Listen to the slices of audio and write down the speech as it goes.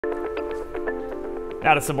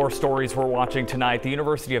Now to some more stories we're watching tonight. The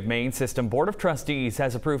University of Maine System Board of Trustees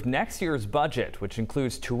has approved next year's budget, which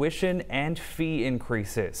includes tuition and fee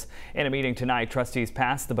increases. In a meeting tonight, trustees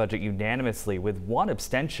passed the budget unanimously with one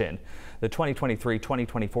abstention. The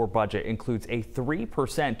 2023-2024 budget includes a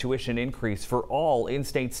 3% tuition increase for all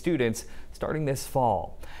in-state students starting this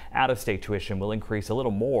fall. Out-of-state tuition will increase a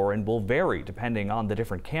little more and will vary depending on the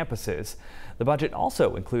different campuses. The budget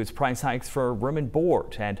also includes price hikes for room and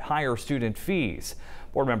board and higher student fees.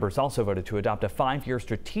 Board members also voted to adopt a 5-year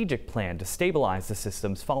strategic plan to stabilize the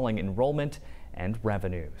system's falling enrollment and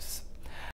revenues.